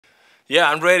Yeah,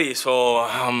 I'm ready. So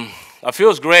I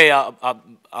feels great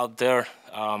out there.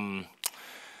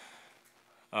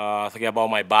 Thinking about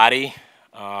my body.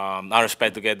 I don't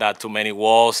expect to get that too many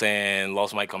walls and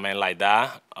lost my command like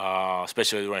that,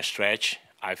 especially during stretch.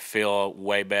 I feel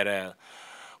way better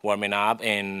warming up,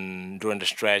 and during the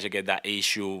stretch, I get that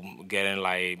issue getting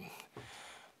like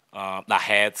the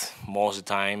head most of the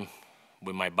time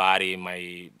with my body, and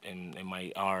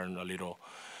my arm a little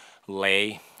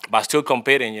lay, but still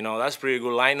competing. That's pretty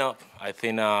good lineup. I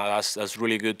think that's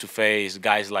really good to face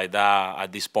guys like that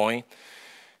at this point,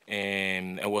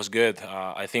 and it was good.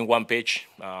 I think one pitch,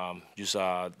 just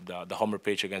the homer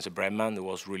pitch against the Breadman, it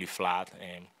was really flat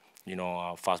and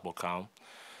fastball count.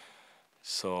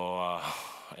 So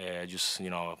just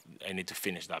I need to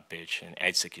finish that pitch and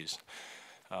execute.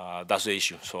 That's the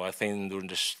issue. So I think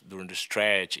during the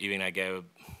stretch, even I get a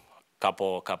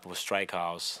couple of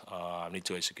strikeouts, I need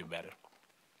to execute better.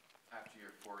 After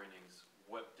your 4 innings,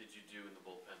 what did you do in the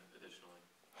bullpen additionally?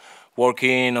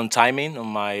 Working on timing on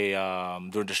my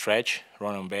during the stretch,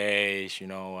 run on base,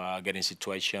 getting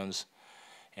situations,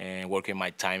 and working my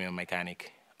timing and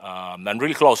mechanic. I'm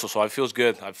really close, so it feels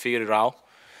good. I figured it out,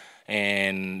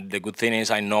 and the good thing is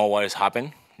I know what has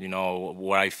happened.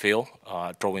 Where I feel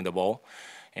throwing the ball,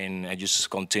 and I just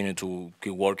continue to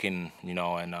keep working.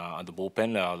 And at the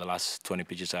bullpen, the last 20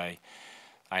 pitches I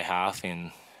have,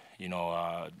 and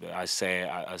I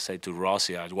say to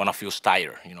Rossi, I want to feel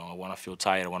tired. I want to feel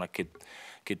tired. I want to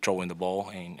keep throwing the ball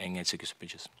and execute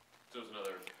pitches. So it was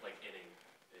another like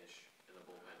inning-ish in the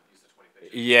bullpen. You said 20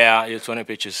 pitches. Yeah, it's 20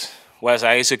 pitches. Whereas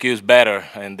I execute better,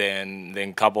 and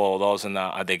then couple of those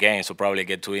at the game, so probably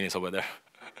get 2 innings over there.